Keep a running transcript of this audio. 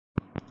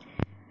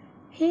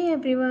Hey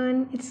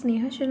everyone, it's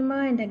Neha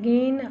Sharma, and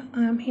again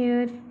I'm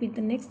here with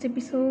the next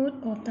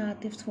episode of the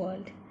Atif's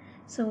World.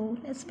 So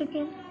let's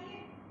begin.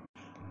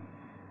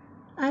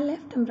 I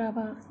left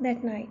Amrava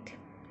that night,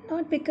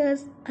 not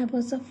because I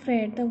was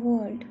afraid the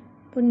world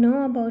would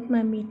know about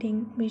my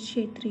meeting with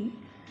Shetri,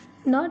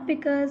 not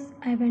because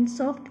I went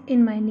soft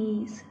in my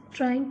knees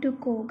trying to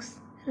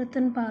coax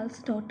Ratanpal's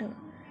daughter,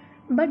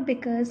 but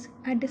because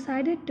I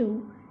decided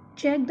to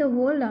check the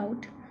world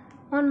out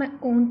on my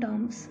own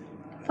terms.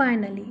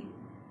 Finally,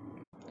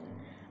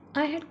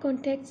 I had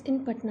contacts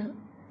in Patna,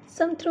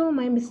 some through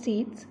my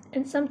misdeeds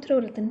and some through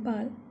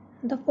Ratanpal.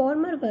 The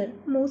former were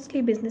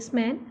mostly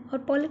businessmen or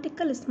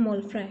political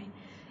small fry,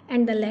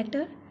 and the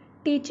latter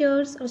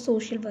teachers or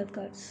social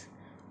workers.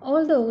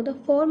 Although the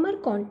former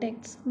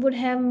contacts would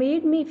have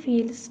made me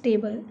feel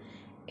stable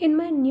in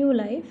my new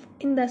life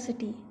in the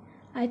city,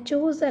 I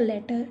chose the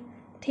latter,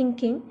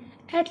 thinking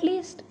at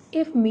least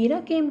if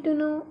Meera came to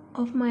know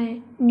of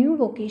my new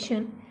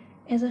vocation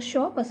as a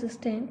shop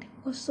assistant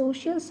or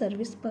social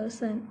service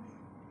person,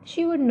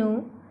 she would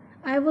know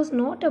I was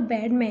not a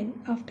bad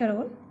man after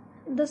all.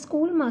 The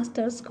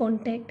schoolmaster's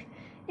contact,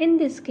 in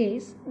this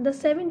case the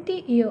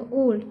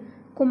 70-year-old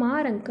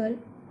Kumar uncle,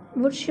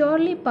 would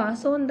surely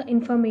pass on the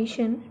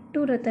information to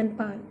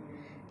Ratanpal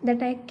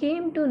that I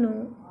came to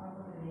know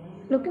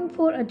looking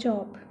for a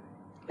job.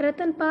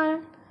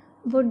 Ratanpal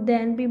would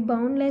then be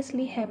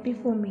boundlessly happy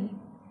for me.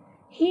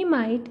 He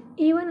might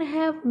even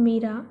have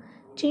Meera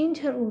change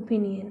her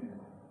opinion.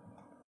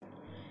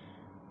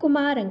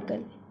 Kumar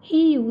uncle,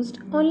 he used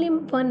only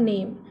one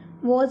name,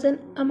 was an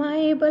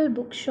amiable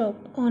bookshop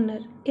owner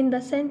in the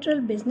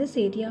central business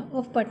area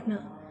of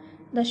Patna.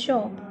 The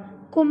shop,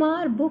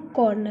 Kumar Book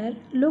Corner,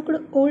 looked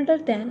older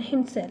than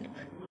himself.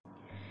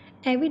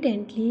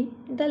 Evidently,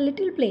 the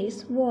little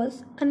place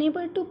was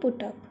unable to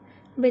put up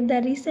with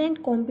the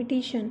recent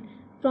competition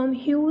from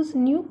huge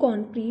new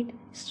concrete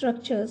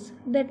structures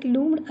that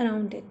loomed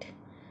around it.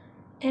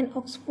 An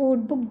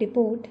Oxford Book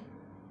Depot,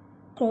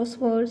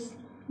 crosswords,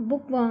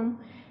 bookworm,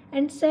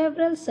 and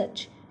several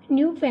such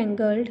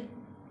newfangled,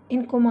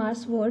 in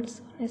Kumar's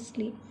words,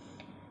 honestly,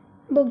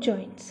 book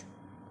joints.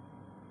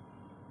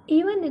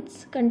 Even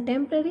its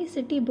contemporary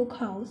city book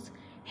house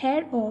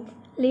had of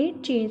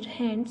late changed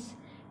hands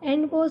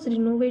and was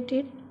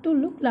renovated to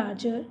look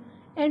larger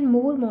and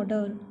more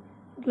modern.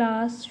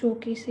 Glass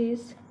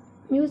showcases,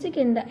 music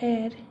in the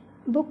air,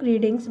 book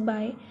readings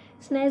by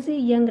snazzy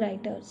young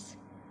writers.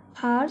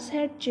 Ours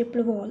had chipped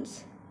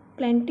walls,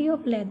 plenty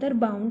of leather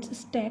bounds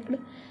stacked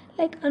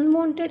like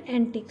unwanted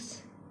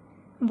antiques,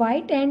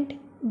 white ant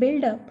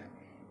built up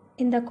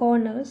in the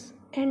corners,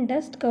 and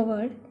dust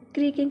covered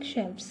creaking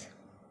shelves.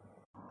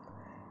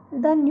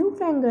 The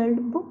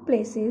newfangled book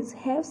places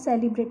have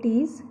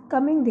celebrities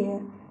coming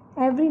there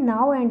every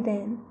now and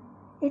then.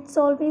 It's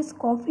always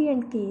coffee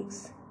and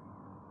cakes.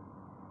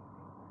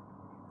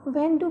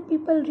 When do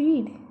people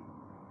read?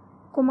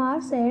 Kumar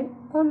said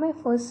on my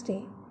first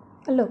day.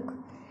 Look,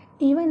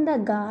 even the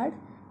guard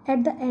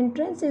at the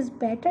entrance is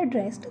better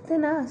dressed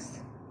than us.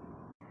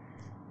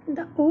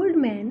 The old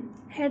man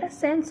had a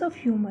sense of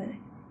humor.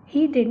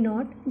 He did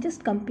not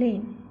just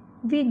complain.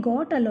 We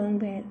got along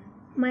well.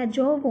 My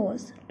job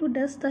was to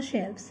dust the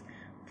shelves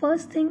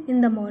first thing in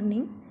the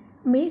morning,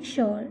 make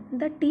sure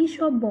the tea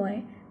shop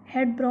boy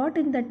had brought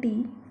in the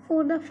tea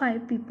for the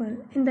 5 people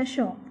in the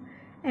shop,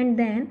 and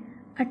then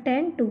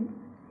attend to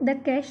the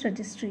cash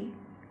registry.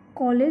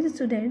 College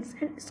students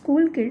and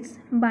school kids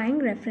buying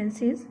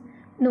references,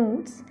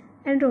 notes,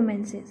 and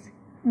romances.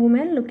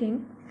 Women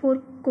looking for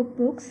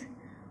cookbooks,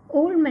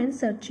 old men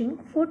searching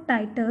for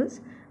titles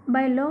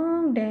by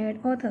long dead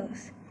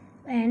authors,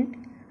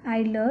 and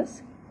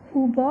idlers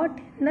who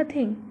bought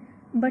nothing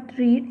but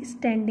read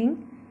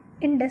standing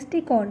in dusty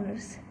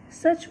corners.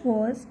 Such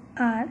was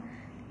our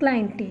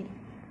clientele.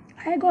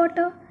 I got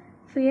a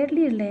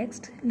fairly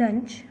relaxed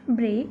lunch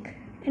break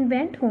and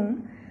went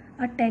home,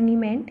 a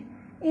tenement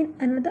in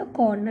another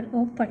corner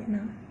of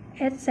Patna,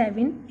 at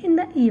 7 in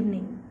the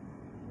evening.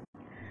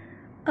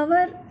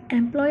 Our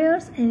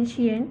employer's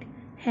ancient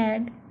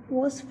head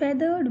was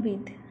feathered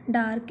with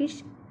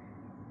darkish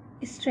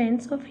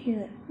strands of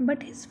hair,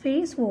 but his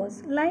face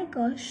was like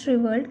a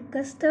shriveled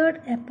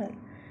custard apple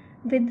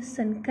with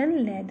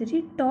sunken,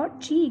 leathery, taut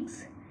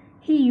cheeks.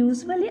 He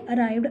usually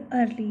arrived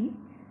early,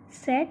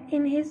 sat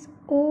in his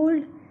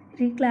old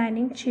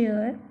reclining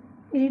chair,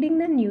 reading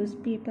the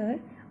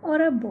newspaper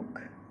or a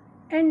book,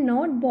 and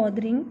not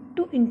bothering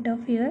to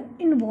interfere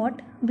in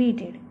what we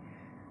did.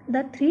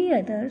 The three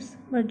others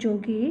were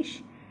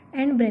Jogesh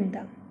and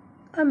Brinda,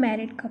 a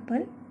married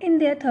couple in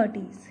their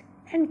 30s,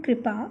 and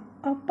Kripa,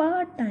 a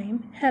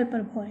part-time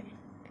helper boy.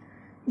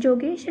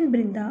 Jogesh and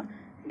Brinda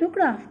looked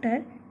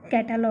after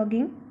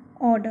cataloging,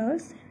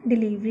 orders,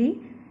 delivery,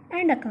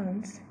 and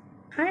accounts.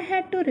 I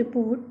had to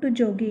report to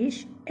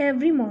Jogesh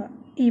every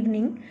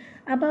evening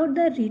about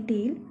the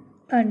retail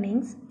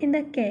earnings in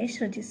the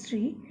cash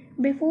registry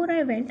before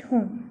I went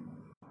home.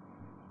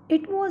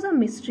 It was a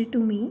mystery to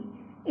me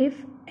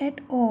if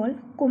at all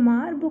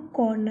Kumar Book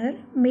Corner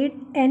made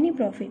any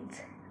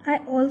profits. I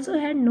also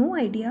had no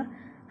idea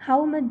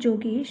how much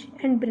Jogesh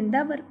and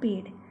Brinda were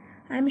paid.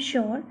 I'm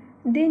sure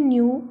they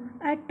knew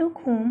I took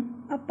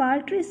home a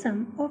paltry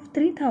sum of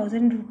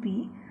 3,000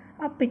 rupee,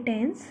 a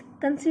pittance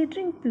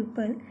considering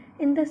people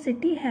in the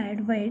city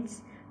had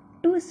wits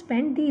to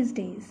spend these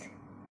days.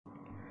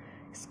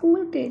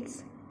 School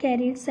kids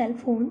carried cell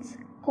phones,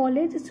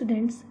 college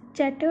students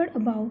chattered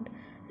about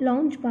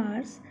lounge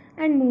bars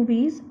and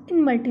movies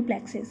in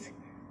multiplexes.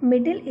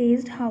 Middle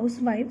aged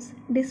housewives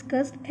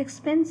discussed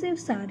expensive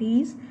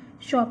saris,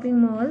 shopping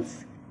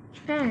malls,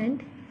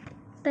 and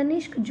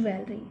Tanishq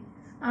jewelry.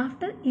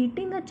 After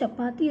eating a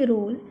chapati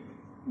roll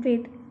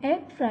with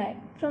egg fry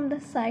from the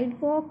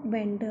sidewalk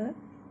vendor,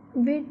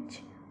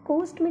 which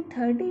cost me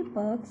 30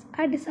 bucks,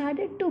 I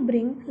decided to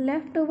bring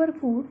leftover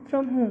food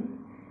from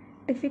home.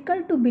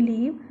 Difficult to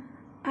believe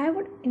I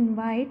would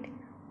invite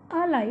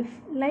a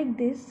life like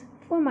this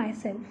for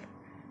myself.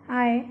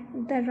 I,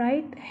 the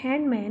right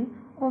hand man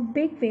of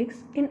big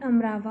wigs in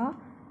Amrava,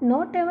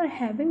 not ever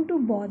having to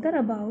bother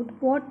about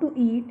what to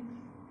eat,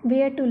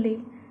 where to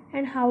live,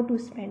 and how to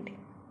spend.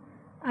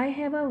 I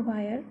have a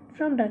wire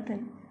from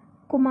Ratan.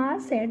 Kumar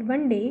said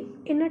one day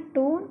in a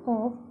tone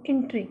of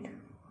intrigue.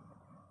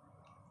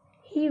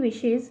 He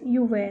wishes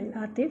you well,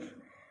 Atif.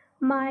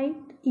 Might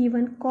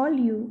even call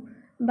you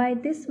by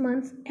this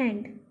month's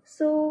end.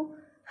 So,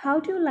 how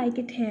do you like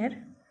it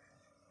here?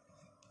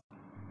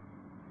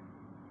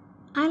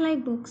 I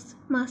like books.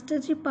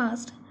 Masterji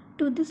passed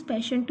to this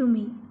passion to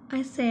me,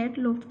 I said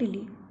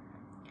loftily.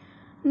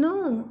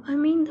 No, I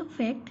mean the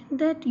fact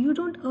that you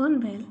don't earn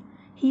well,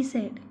 he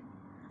said.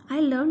 I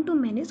learned to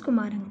manage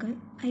Kumar uncle,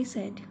 I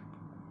said.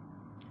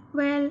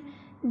 Well,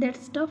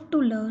 that's tough to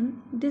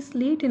learn this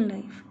late in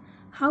life.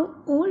 How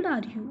old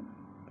are you?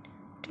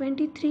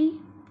 23,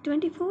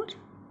 24?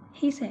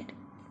 He said.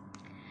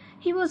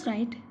 He was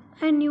right.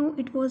 I knew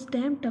it was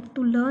damn tough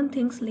to learn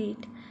things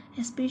late,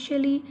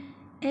 especially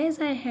as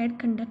I had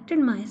conducted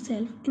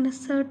myself in a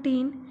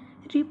certain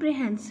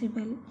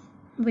reprehensible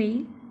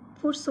way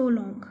for so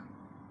long.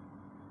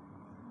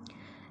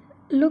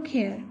 Look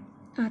here,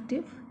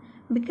 Atif,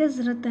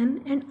 because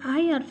Ratan and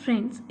I are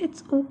friends,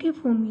 it's okay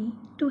for me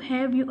to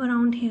have you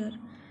around here.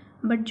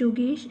 But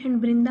Jogesh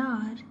and Brinda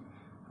are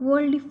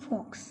worldly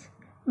folks.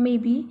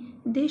 Maybe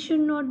they should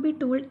not be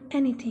told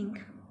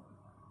anything.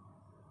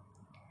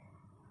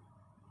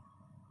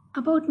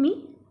 About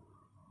me?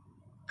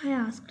 I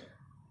asked.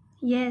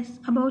 Yes,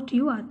 about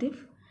you,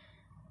 Atif.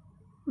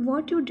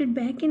 What you did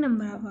back in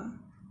Amrava.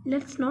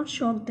 Let's not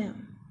shock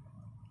them.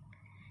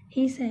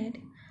 He said.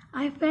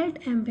 I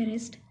felt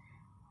embarrassed,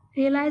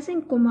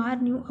 realizing Kumar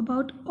knew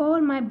about all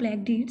my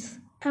black deeds.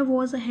 I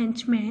was a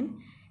henchman,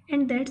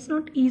 and that's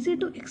not easy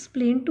to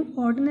explain to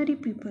ordinary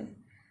people.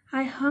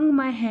 I hung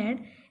my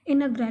head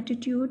in a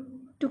gratitude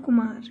to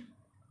Kumar.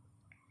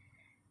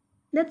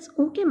 That's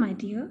okay, my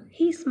dear.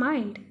 He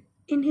smiled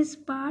in his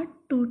part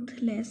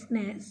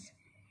toothlessness.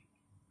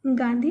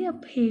 Gandhi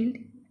upheld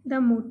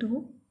the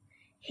motto,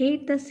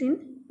 hate the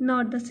sin,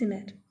 not the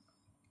sinner.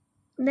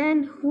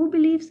 Then who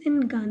believes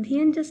in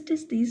Gandhian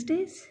justice these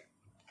days?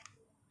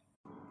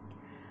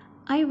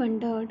 I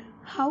wondered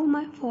how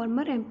my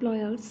former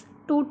employers,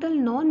 total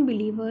non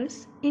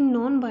believers in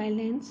non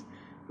violence,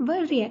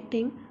 were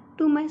reacting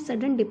to my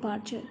sudden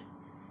departure.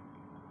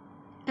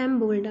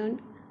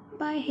 Emboldened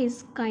by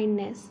his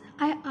kindness,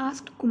 I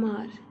asked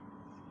Kumar.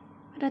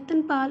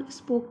 Ratanpal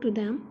spoke to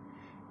them,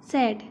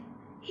 said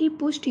he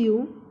pushed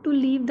you to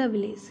leave the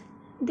village.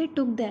 They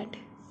took that.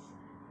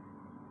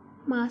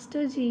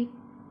 Masterji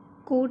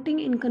quoting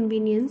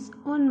inconvenience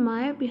on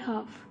my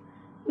behalf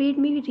made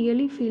me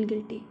really feel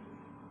guilty.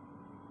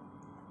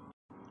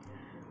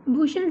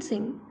 Bhushan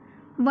Singh,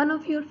 one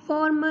of your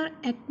former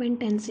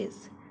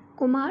acquaintances,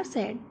 Kumar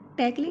said,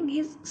 tackling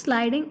his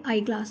sliding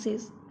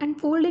eyeglasses and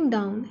folding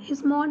down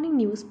his morning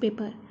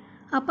newspaper,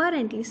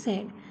 apparently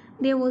said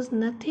there was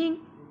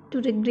nothing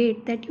to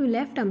regret that you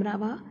left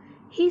Amrava.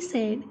 He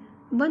said,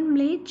 one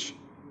village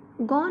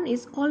gone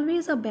is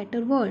always a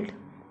better world.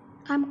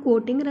 I'm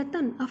quoting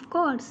Ratan, of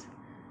course.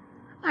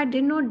 I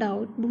did not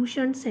doubt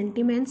Bhushan's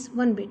sentiments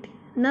one bit.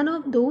 None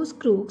of those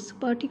crooks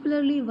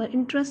particularly were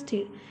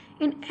interested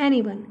in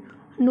anyone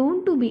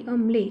known to be a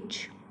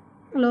mlech,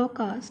 low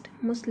caste,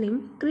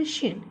 Muslim,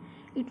 Christian.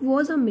 It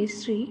was a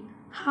mystery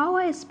how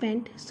I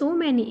spent so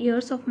many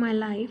years of my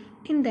life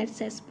in that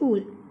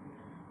cesspool.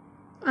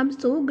 I'm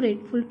so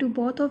grateful to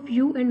both of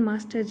you and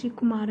Masterji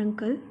Kumar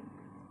uncle,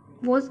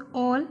 was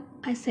all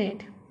I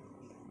said.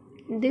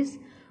 This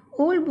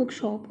old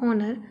bookshop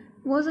owner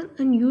was an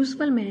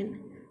unusual man,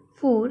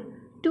 for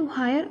to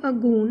hire a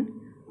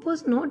goon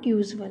was not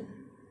usual.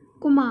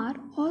 Kumar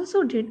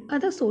also did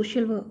other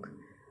social work.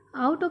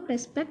 Out of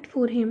respect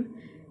for him,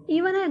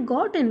 even I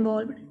got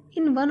involved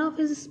in one of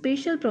his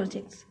special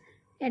projects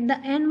at the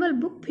annual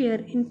book fair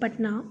in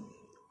Patna,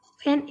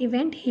 an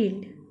event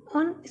held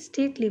on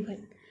state level.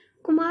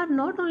 Kumar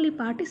not only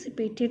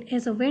participated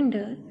as a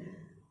vendor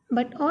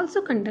but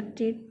also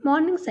conducted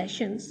morning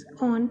sessions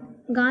on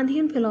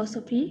Gandhian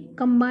philosophy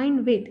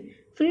combined with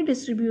free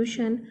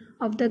distribution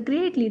of the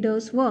great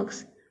leader's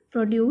works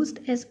produced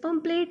as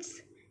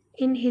pamphlets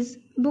in his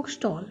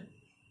bookstall.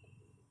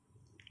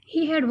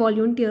 He had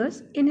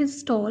volunteers in his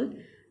stall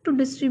to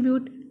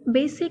distribute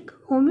basic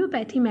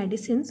homeopathy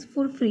medicines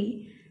for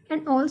free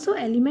and also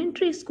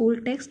elementary school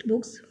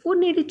textbooks for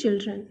needy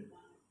children.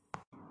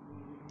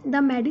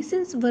 The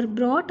medicines were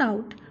brought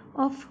out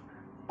of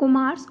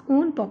Kumar's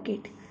own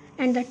pocket,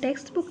 and the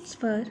textbooks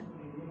were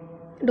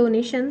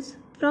donations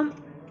from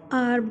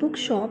our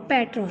bookshop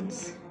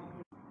patrons.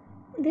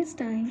 This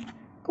time,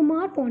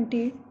 Kumar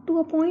wanted to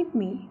appoint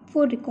me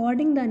for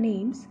recording the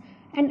names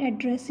and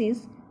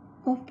addresses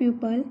of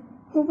people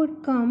who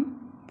would come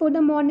for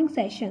the morning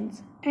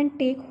sessions and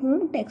take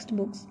home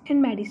textbooks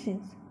and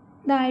medicines.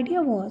 The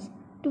idea was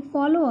to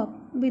follow up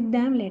with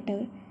them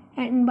later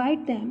and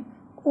invite them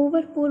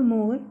over for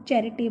more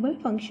charitable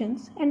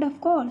functions and,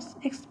 of course,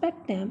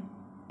 expect them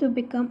to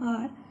become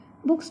our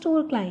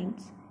bookstore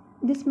clients.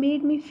 This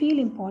made me feel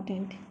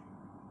important.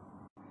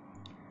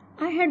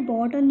 I had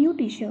bought a new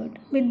t-shirt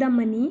with the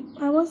money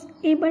I was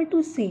able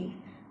to save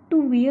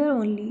to wear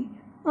only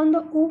on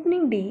the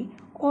opening day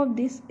of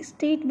this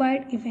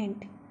statewide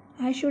event.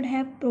 I should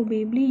have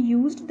probably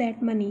used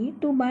that money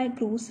to buy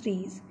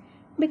groceries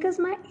because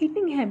my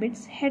eating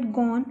habits had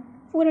gone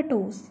for a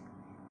toss.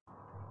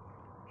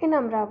 In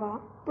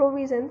Amrava,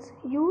 provisions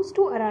used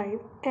to arrive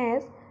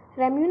as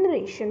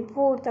remuneration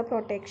for the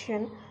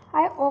protection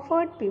I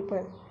offered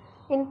people.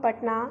 In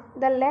Patna,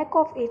 the lack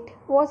of it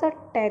was a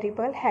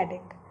terrible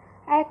headache.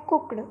 I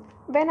cooked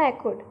when I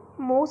could,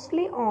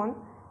 mostly on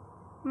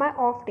my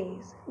off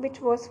days, which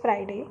was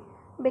Friday,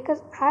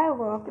 because I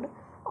worked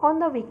on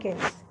the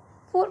weekends.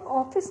 For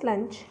office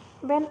lunch,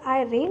 when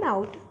I ran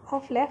out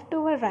of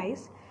leftover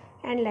rice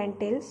and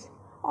lentils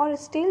or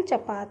stale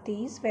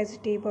chapatis,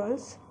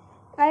 vegetables,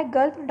 I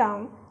gulped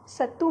down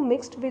sattu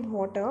mixed with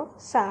water,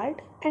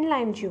 salt, and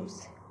lime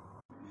juice.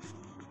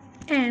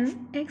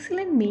 An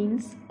excellent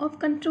means of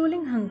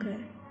controlling hunger.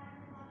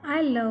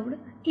 I loved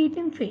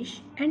eating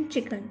fish and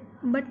chicken,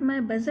 but my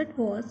budget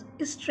was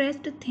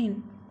stretched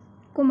thin.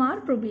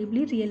 Kumar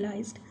probably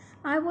realized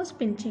I was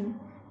pinching.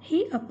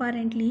 He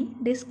apparently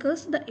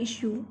discussed the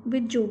issue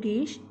with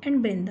Jogesh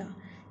and Brinda.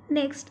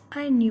 Next,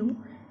 I knew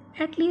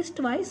at least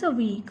twice a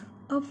week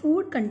a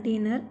food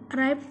container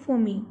arrived for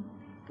me.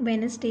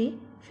 Wednesday,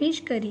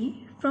 fish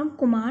curry from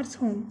Kumar's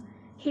home.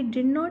 He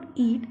did not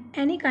eat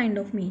any kind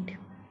of meat.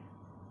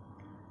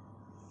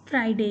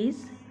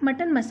 Fridays,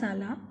 mutton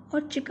masala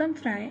or chicken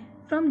fry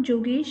from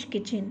Jogesh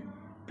kitchen,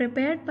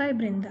 prepared by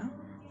Brinda.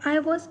 I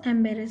was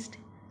embarrassed.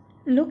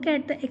 Look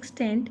at the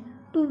extent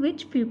to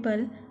which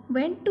people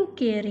went to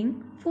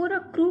caring for a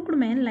crooked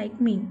man like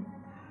me.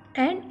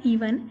 And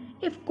even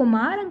if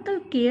Kumar uncle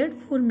cared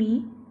for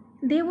me,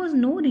 there was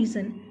no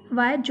reason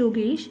why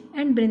Jogesh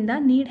and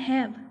Brinda need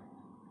have.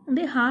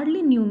 They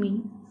hardly knew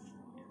me.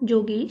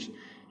 Jogesh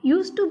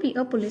used to be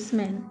a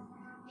policeman.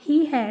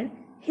 He had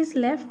his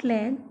left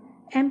leg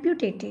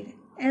amputated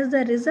as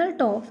the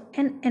result of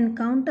an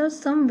encounter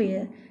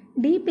somewhere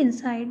deep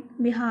inside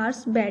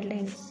Bihar's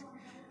badlands.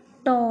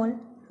 Tall,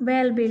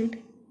 well built,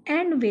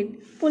 and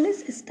with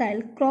police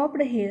style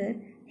cropped hair,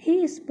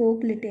 he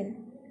spoke little,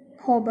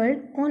 hobbled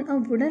on a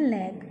wooden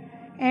leg,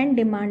 and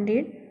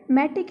demanded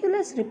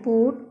meticulous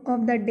report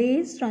of the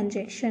day's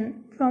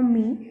transaction from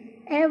me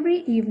every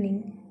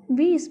evening.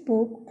 We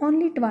spoke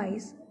only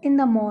twice in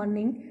the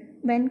morning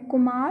when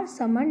Kumar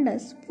summoned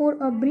us for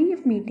a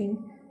brief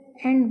meeting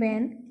and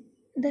when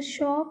the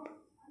shop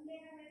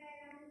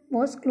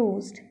was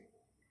closed.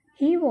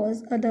 He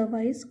was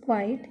otherwise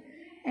quiet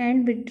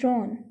and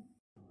withdrawn.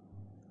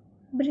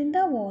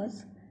 Brinda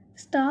was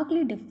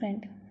starkly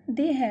different.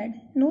 They had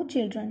no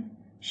children.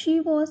 She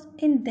was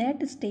in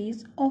that stage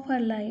of her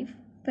life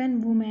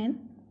when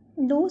women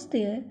lose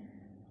their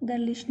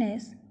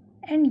girlishness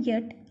and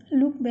yet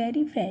look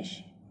very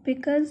fresh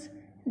because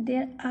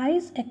their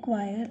eyes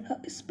acquire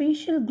a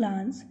special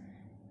glance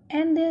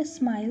and their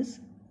smiles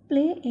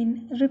play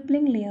in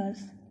rippling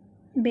layers.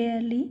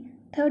 Barely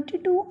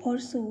 32 or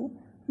so,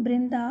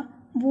 Brinda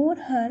wore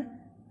her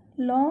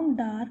long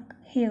dark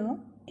hair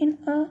in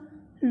a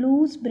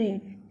loose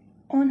braid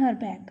on her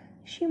back.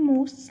 She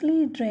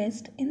mostly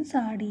dressed in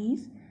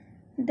sarees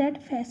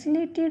that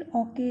facilitated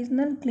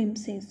occasional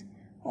glimpses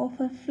of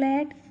a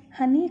flat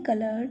honey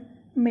colored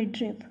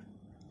midriff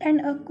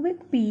and a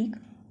quick peek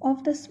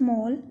of the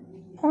small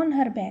on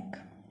her back.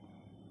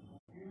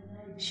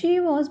 She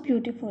was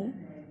beautiful,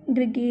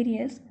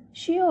 gregarious.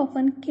 She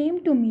often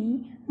came to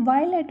me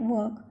while at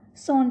work,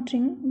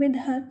 sauntering with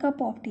her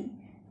cup of tea.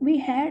 We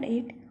had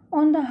it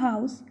on the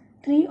house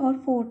 3 or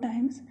 4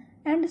 times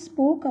and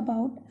spoke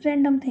about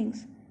random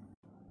things.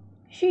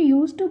 She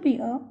used to be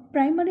a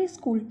primary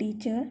school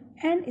teacher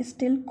and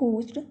still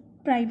coached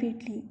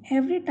privately.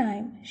 Every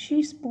time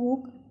she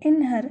spoke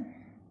in her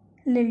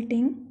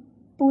lilting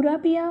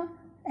Purabia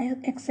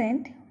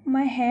accent,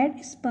 my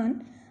head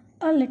spun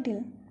a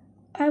little.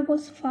 I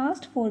was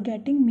fast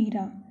forgetting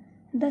Mira,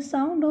 the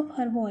sound of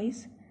her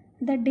voice,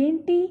 the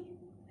dainty,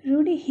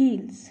 ruddy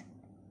heels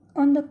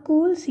on the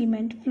cool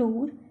cement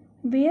floor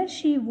where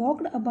she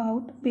walked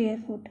about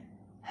barefoot,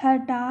 her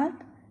dark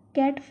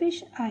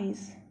catfish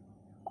eyes.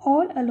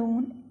 All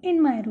alone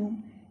in my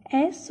room,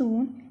 as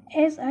soon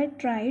As I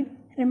tried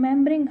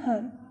remembering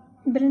her,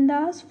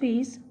 Brinda's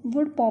face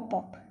would pop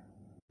up.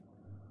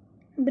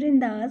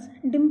 Brinda's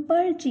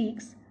dimpled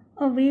cheeks,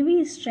 a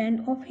wavy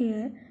strand of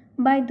hair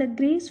by the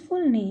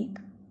graceful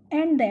neck,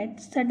 and that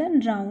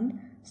sudden round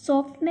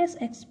softness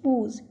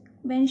exposed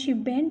when she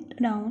bent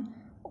down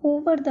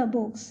over the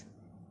books,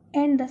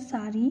 and the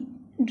sari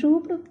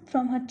drooped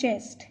from her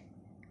chest.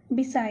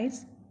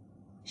 Besides,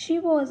 she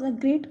was a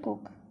great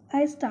cook.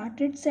 I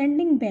started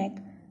sending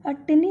back a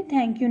tiny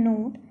thank you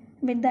note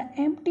with the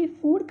empty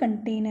food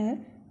container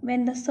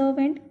when the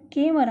servant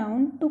came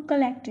around to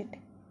collect it.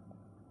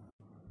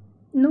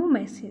 No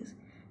message,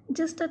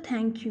 just a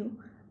thank you.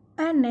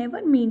 I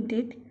never meant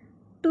it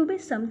to be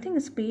something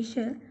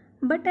special,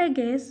 but I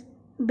guess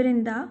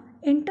Brinda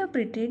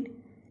interpreted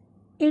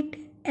it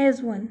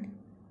as one.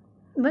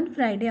 One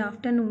Friday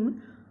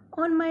afternoon,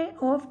 on my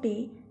off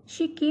day,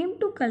 she came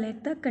to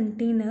collect the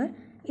container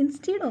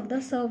instead of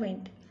the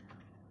servant.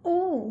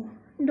 Oh,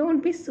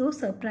 don't be so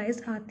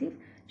surprised, Atif.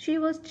 She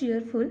was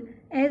cheerful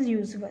as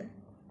usual.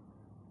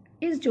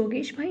 Is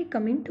Jogesh Bhai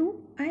coming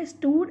too? I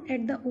stood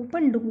at the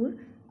open door,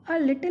 a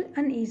little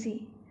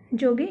uneasy.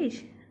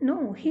 Jogesh?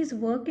 No, he's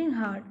working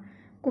hard.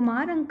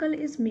 Kumar uncle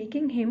is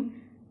making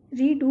him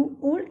redo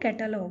old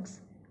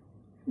catalogues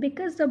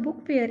because the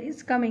book fair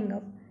is coming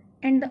up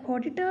and the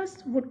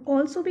auditors would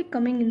also be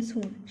coming in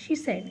soon, she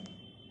said.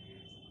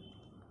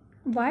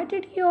 Why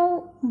did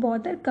you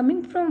bother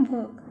coming from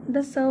work?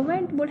 The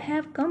servant would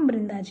have come,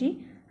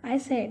 Brindaji, I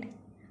said.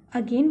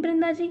 Again,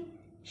 Brindaji?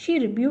 She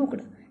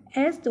rebuked,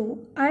 as though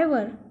I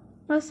were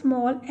a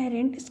small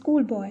errant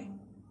schoolboy.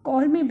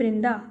 Call me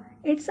Brinda,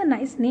 it's a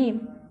nice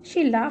name.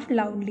 She laughed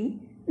loudly,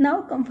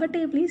 now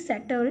comfortably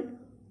settled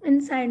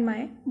inside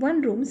my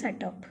one room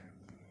setup.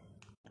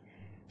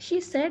 She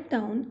sat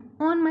down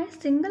on my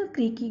single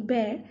creaky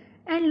bed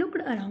and looked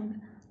around.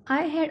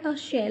 I had a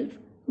shelf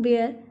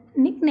where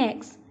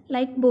knickknacks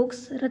like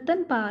books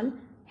Ratan Pal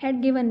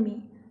had given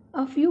me,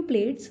 a few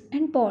plates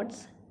and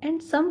pots,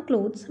 and some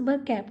clothes were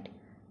kept.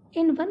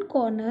 In one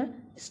corner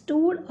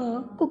stood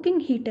a cooking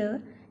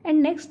heater,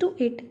 and next to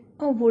it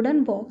a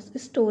wooden box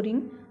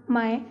storing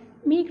my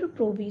meager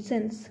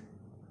provisions.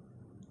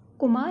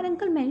 Kumar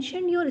uncle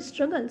mentioned your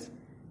struggles.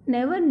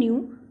 Never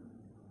knew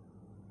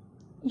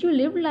you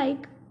lived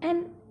like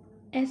an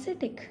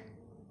ascetic.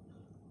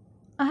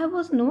 I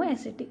was no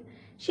ascetic.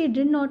 She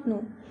did not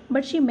know,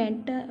 but she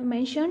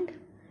mentioned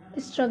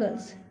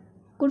struggles.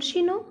 Could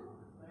she know?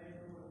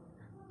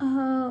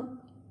 Uh,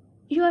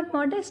 you are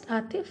modest,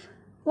 Atif.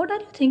 What are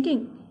you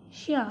thinking?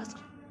 She asked.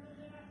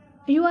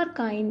 You are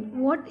kind.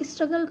 What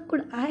struggle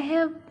could I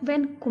have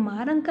when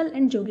Kumar uncle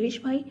and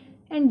Jogesh bhai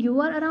and you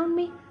are around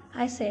me?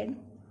 I said.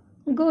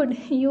 Good,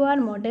 you are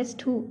modest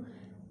too.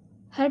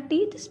 Her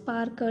teeth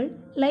sparkled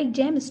like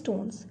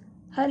gemstones,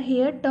 her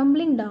hair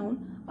tumbling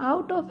down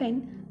out of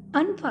an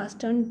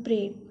unfastened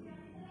braid,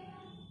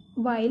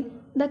 while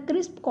the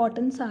crisp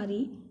cotton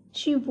sari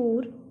she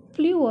wore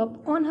flew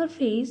up on her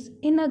face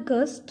in a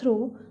gust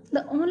through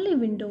the only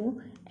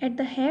window at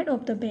the head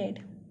of the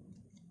bed.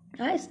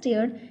 I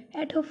stared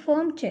at her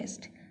firm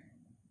chest,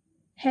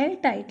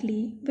 held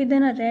tightly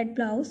within a red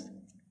blouse.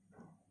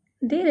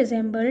 They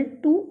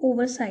resembled two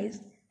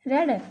oversized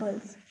red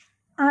apples.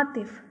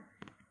 Atif,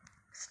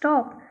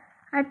 stop,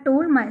 I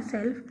told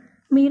myself.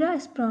 Mira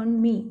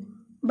spurned me,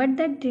 but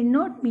that did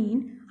not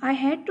mean I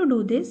had to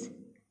do this.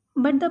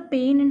 But the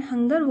pain and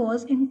hunger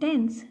was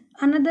intense.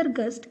 Another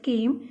gust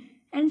came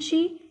and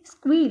she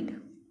squealed.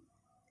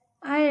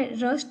 I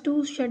rushed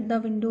to shut the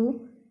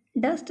window.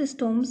 Dust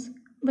storms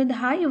with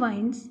high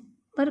winds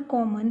were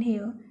common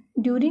here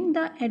during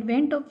the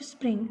advent of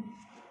spring.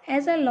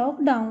 As I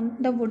locked down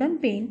the wooden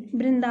pane,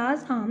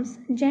 Brinda's arms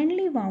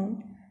gently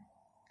wound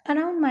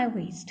around my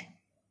waist.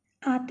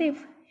 Atif,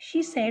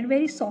 she said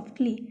very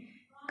softly,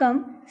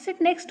 come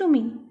sit next to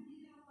me.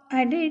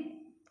 I did.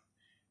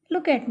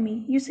 Look at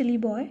me, you silly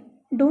boy.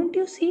 Don't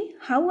you see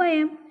how I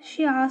am?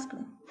 She asked.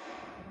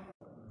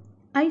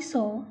 I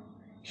saw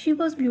she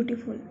was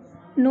beautiful,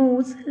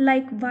 nose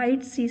like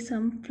white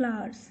sesame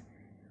flowers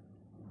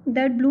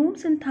that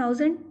blooms in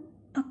thousands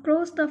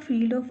across the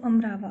field of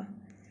Amrava.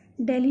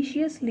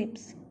 Delicious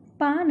lips,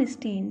 pan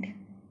stained,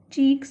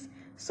 cheeks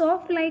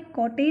soft like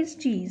cottage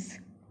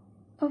cheese,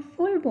 a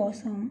full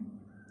bosom,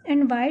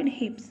 and wide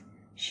hips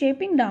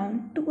shaping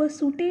down to a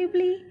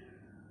suitably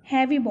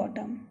heavy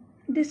bottom.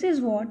 This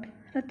is what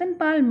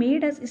Ratanpal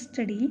made us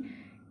study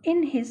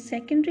in his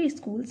secondary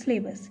school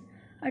syllabus,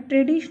 a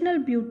traditional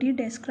beauty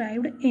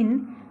described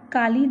in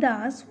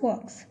Kalidas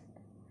works,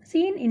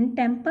 seen in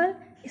temple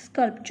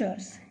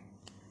sculptures.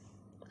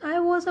 I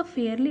was a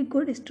fairly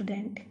good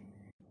student.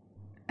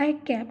 I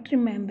kept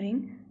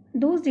remembering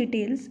those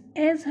details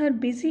as her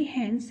busy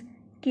hands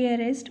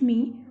caressed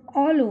me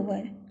all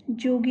over.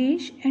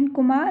 Jogesh and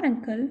Kumar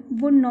uncle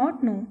would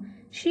not know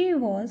she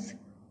was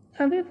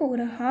away for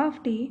a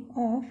half day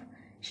off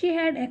she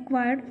had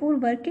acquired for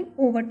working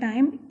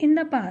overtime in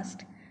the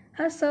past.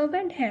 Her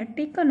servant had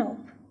taken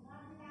off.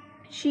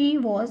 She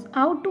was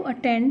out to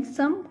attend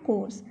some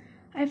course.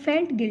 I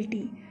felt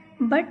guilty,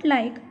 but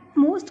like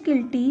most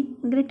guilty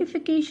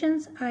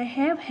gratifications I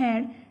have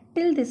had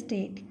till this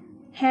date.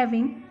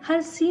 Having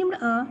her seemed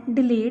a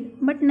delayed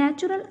but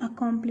natural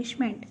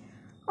accomplishment.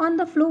 On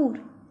the floor,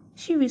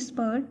 she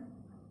whispered,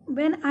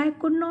 when I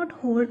could not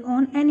hold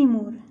on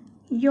anymore.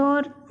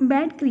 Your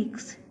bed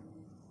creaks.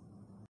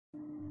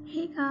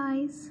 Hey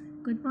guys,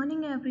 good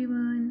morning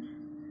everyone.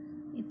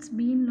 It's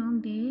been long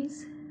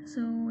days,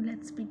 so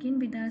let's begin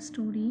with our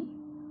story.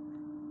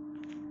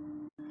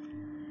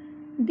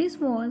 This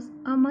was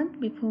a month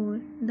before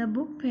the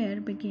book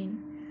fair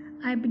began.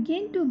 I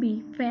began to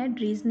be fed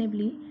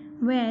reasonably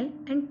well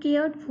and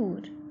cared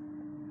for.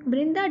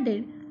 Brinda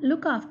did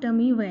look after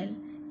me well,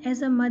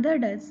 as a mother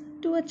does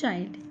to a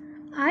child.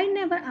 I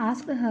never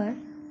asked her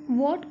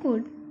what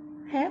could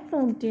have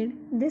prompted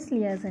this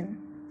liaison.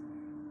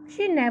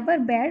 She never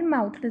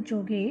bad-mouthed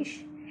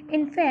Jogesh.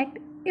 In fact,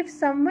 if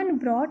someone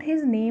brought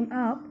his name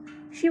up,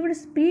 she would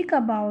speak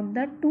about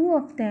the two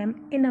of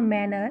them in a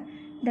manner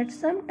that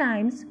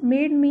sometimes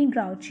made me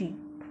grouchy.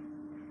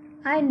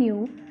 I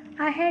knew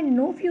I had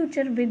no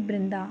future with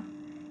Brinda.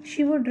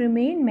 She would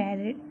remain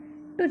married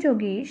to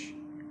Jogesh.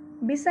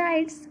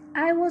 Besides,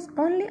 I was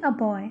only a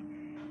boy.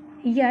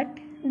 Yet,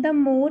 the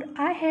more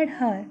I had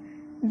her,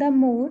 the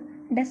more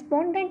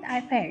despondent I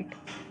felt.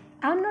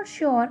 I'm not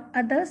sure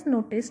others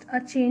noticed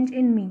a change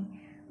in me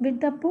with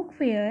the book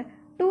fair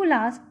to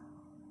last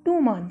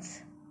 2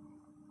 months.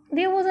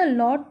 There was a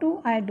lot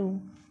to I do.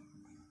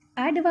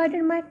 I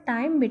divided my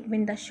time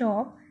between the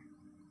shop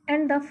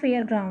and the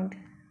fairground.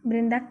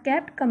 Brinda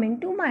kept coming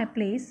to my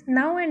place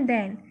now and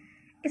then,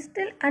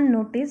 still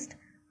unnoticed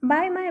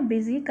by my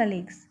busy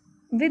colleagues,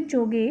 with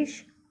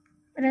Jogesh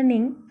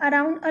running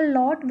around a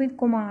lot with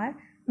Kumar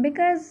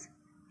because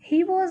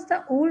he was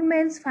the old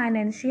man's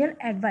financial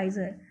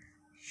advisor.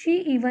 She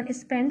even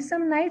spent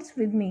some nights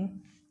with me.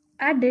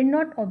 I did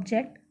not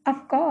object,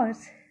 of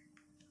course.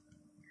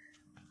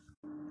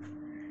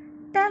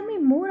 Tell me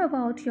more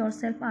about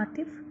yourself,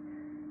 Atif.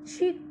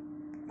 She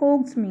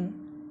coaxed me,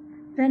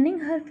 running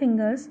her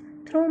fingers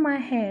through my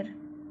hair.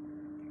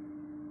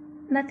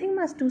 Nothing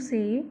much to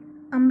say.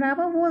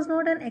 Amrava was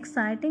not an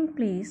exciting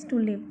place to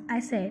live, I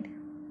said.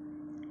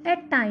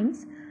 At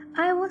times,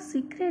 I was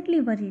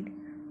secretly worried.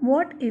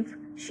 What if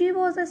she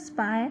was a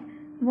spy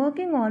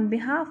working on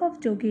behalf of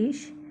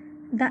Jogesh,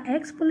 the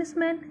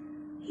ex-policeman?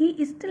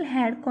 He still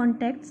had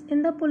contacts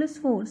in the police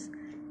force.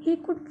 He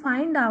could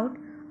find out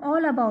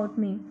all about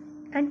me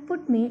and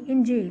put me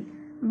in jail.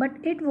 But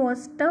it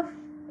was tough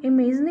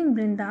imagining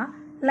Brinda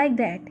like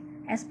that,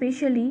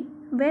 especially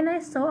when I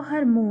saw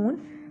her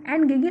moan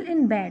and giggle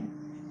in bed.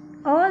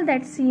 All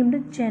that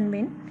seemed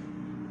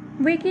genuine.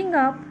 Waking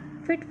up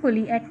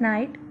fitfully at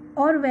night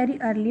or very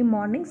early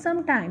morning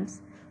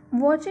sometimes,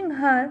 watching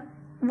her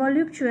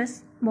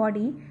voluptuous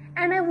body,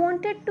 and I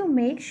wanted to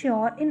make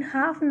sure in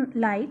half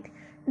light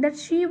that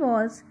she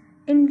was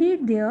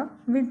indeed there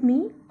with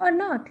me or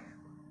not.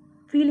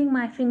 Feeling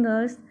my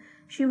fingers,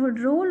 she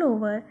would roll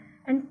over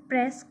and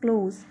press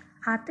close.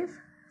 Atif,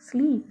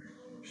 sleep,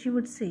 she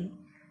would say,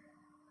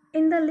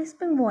 in the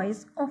lisping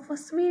voice of a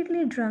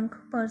sweetly drunk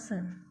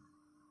person.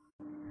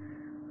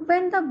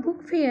 When the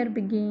book fair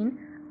began,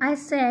 I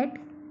sat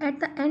at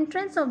the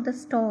entrance of the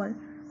stall,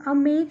 a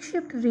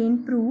makeshift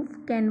rain-proof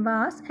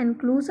canvas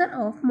enclosure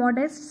of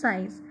modest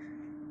size.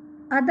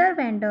 Other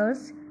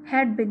vendors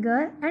had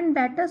bigger and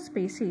better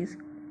spaces.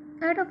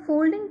 At a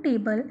folding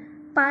table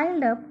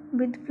piled up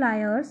with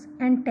flyers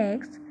and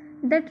tags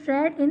that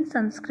read in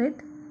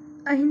Sanskrit,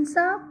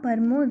 Ahimsa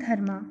Parmo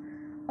Dharma,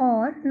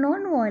 or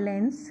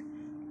non-violence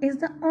is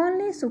the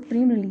only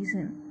supreme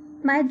religion.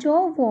 My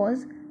job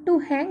was to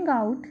hang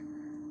out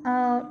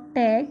a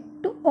tag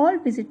to all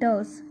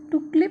visitors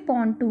to clip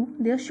onto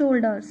their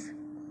shoulders.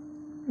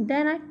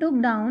 Then I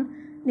took down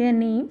their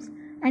names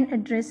and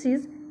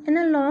addresses in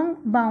a long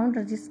bound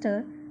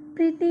register,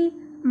 pretty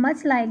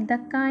much like the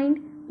kind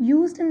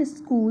used in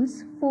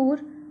schools for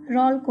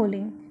roll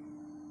calling.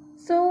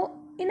 So,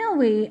 in a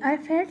way, I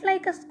felt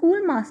like a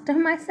schoolmaster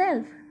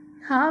myself.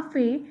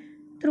 Halfway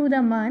through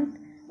the month,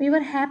 we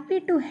were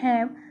happy to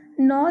have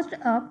notched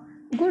up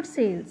good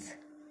sales.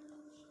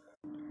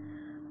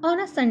 On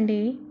a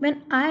Sunday,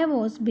 when I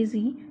was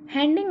busy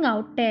handing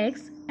out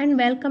tags and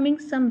welcoming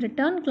some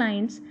return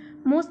clients,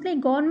 mostly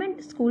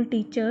government school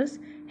teachers,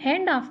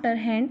 hand after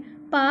hand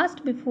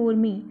passed before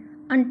me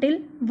until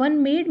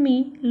one made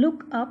me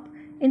look up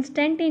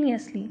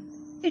instantaneously.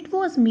 It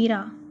was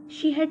Mira.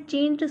 She had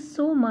changed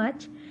so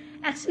much,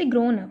 actually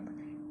grown up.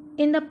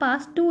 In the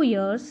past 2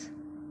 years,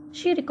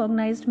 she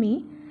recognized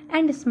me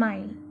and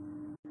smiled.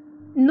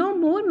 No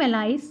more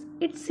malice,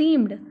 it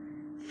seemed.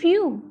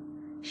 Phew!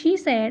 She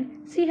said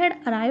she had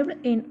arrived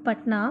in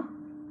Patna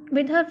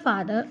with her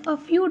father a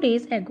few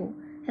days ago.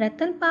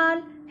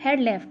 Ratanpal had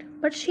left,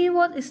 but she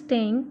was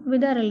staying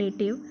with a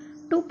relative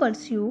to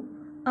pursue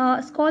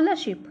a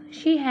scholarship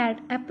she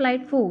had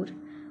applied for.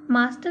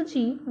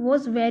 Masterji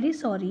was very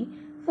sorry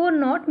for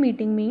not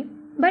meeting me,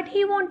 but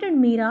he wanted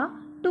Meera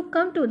to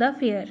come to the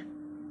fair.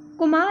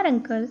 Kumar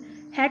uncle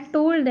had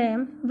told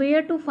them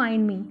where to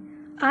find me.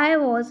 I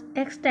was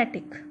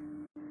ecstatic.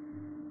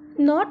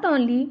 Not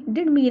only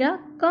did Meera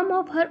come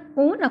of her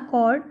own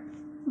accord,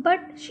 but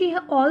she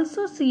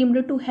also seemed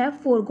to have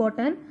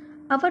forgotten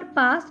our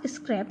past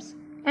scraps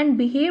and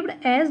behaved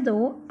as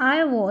though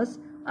I was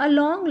a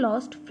long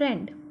lost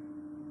friend.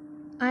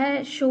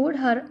 I showed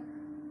her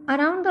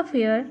around the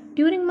fair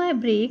during my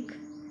break,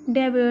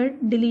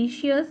 devoured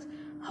delicious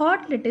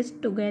hot lettuce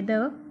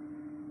together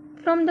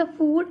from the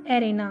food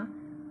arena,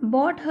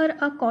 bought her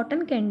a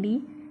cotton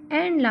candy,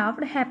 and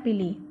laughed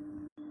happily.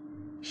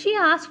 She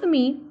asked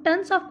me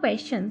tons of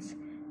questions: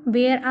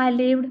 where I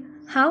lived,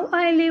 how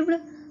I lived,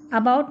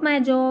 about my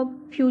job,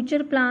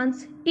 future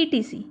plans,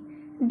 etc.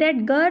 That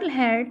girl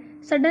had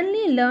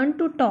suddenly learned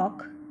to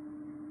talk.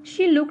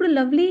 She looked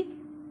lovely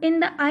in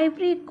the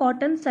ivory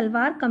cotton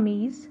salwar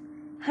kameez,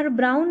 her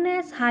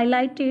brownness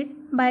highlighted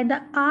by the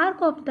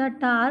arc of the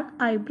dark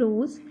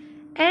eyebrows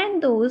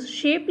and those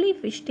shapely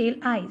fishtail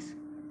eyes.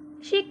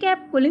 She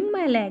kept pulling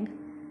my leg.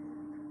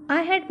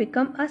 I had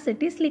become a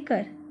city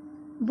slicker.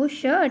 Bush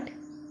shirt,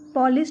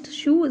 polished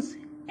shoes,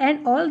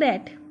 and all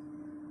that.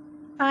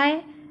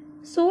 I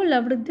so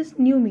loved this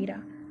new Meera.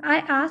 I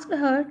asked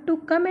her to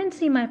come and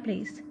see my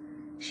place.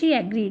 She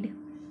agreed.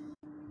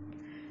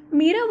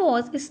 Meera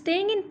was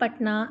staying in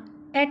Patna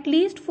at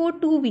least for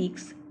 2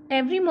 weeks.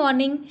 Every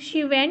morning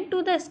she went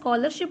to the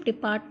scholarship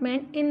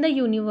department in the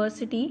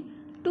university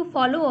to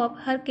follow up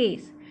her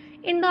case.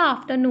 In the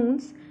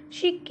afternoons,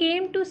 she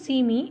came to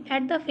see me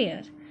at the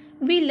fair.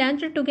 We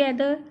lunched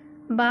together,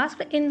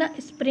 basked in the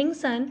spring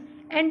sun,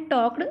 and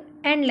talked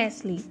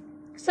endlessly.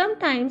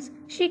 Sometimes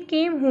she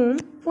came home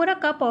for a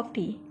cup of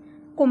tea.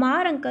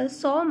 Kumar uncle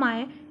saw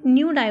my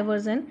new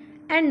diversion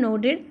and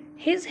nodded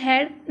his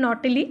head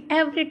naughtily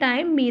every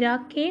time Meera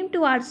came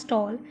to our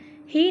stall.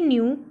 He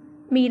knew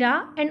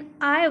Meera and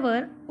I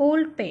were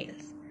old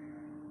pals,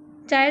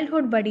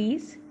 childhood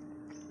buddies.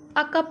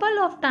 A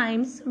couple of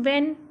times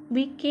when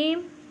we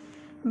came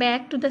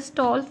back to the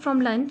stall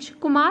from lunch,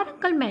 Kumar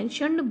uncle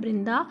mentioned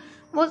Brinda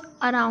was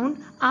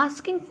around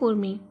asking for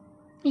me.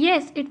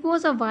 Yes, it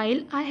was a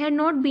while I had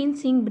not been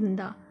seeing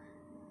Brinda.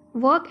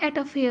 Work at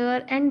a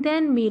fair and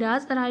then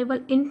Meera's arrival.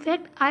 In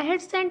fact, I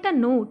had sent a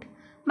note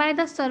by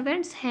the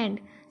servant's hand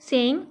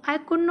saying I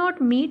could not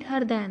meet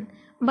her then,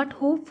 but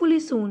hopefully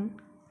soon.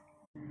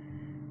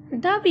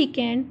 The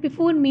weekend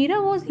before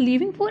Meera was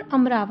leaving for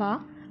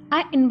Amrava,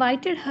 I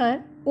invited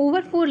her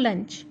over for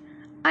lunch.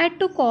 I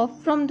took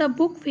off from the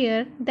book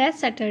fair that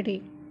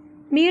Saturday.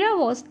 Meera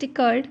was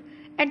tickled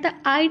at the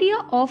idea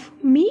of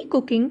me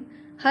cooking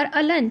her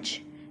a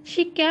lunch.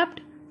 She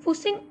kept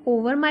fussing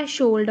over my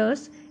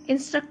shoulders,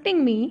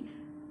 instructing me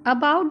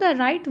about the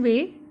right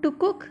way to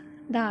cook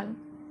dal.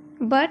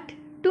 But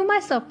to my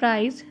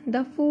surprise,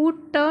 the food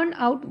turned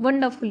out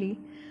wonderfully.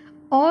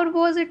 Or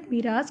was it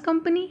Meera's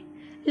company?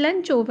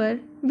 Lunch over,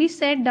 we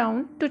sat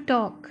down to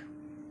talk.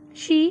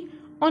 She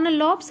on a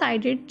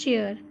lopsided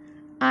chair,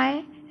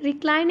 I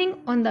reclining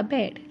on the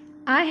bed.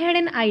 I had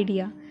an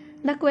idea.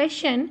 The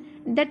question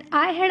that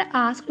I had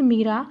asked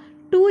Meera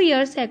 2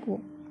 years ago.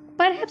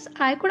 Perhaps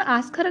I could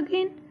ask her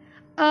again.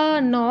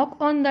 A knock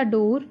on the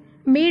door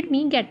made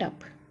me get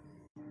up.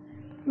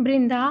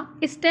 Brinda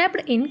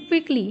stepped in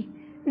quickly,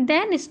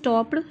 then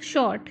stopped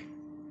short.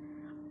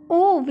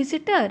 Oh,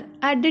 visitor,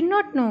 I did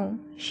not know,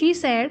 she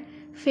said,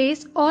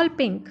 face all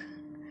pink.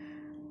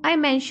 I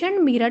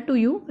mentioned Meera to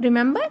you,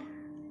 remember?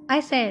 I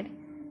said.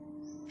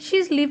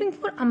 She's leaving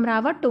for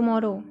Amrava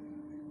tomorrow.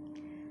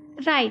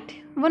 Right,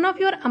 one of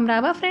your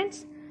Amrava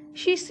friends?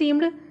 She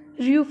seemed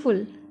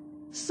rueful.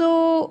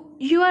 So,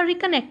 you are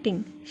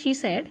reconnecting, she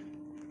said.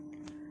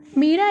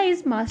 Meera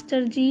is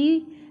Master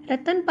G.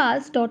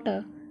 Ratanpal's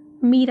daughter.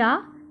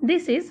 Meera,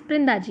 this is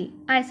Brindaji,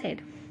 I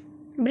said.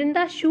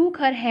 Brinda shook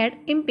her head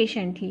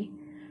impatiently.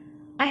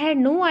 I had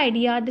no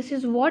idea this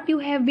is what you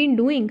have been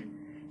doing,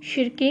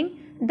 shirking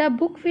the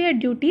book fair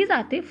duties,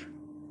 Atif.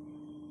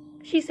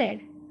 She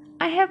said.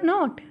 I have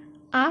not.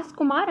 Ask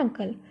Kumar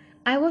uncle.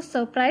 I was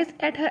surprised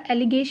at her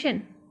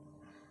allegation.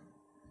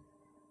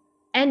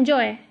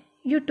 Enjoy,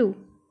 you too.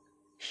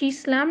 She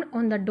slammed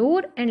on the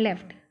door and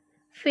left,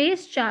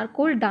 face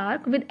charcoal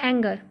dark with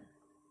anger.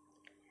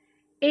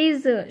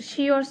 Is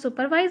she your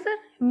supervisor?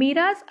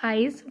 Meera's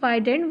eyes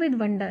widened with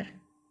wonder.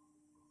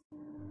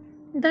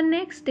 The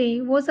next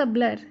day was a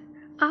blur.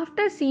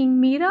 After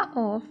seeing Meera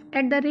off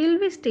at the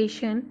railway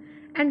station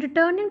and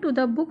returning to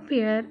the book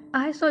fair,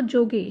 I saw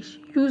Jogesh,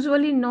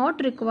 usually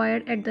not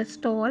required at the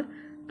stall,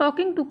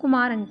 talking to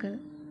Kumar uncle.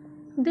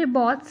 They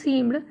both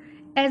seemed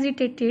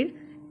agitated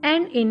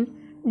and in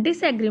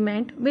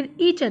disagreement with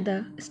each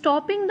other,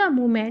 stopping the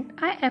moment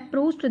I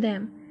approached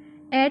them.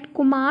 At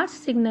Kumar's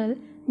signal,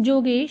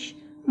 Jogesh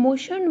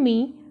motioned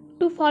me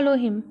to follow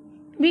him.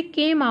 We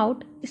came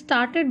out,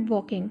 started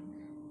walking,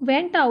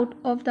 went out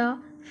of the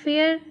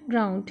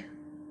fairground.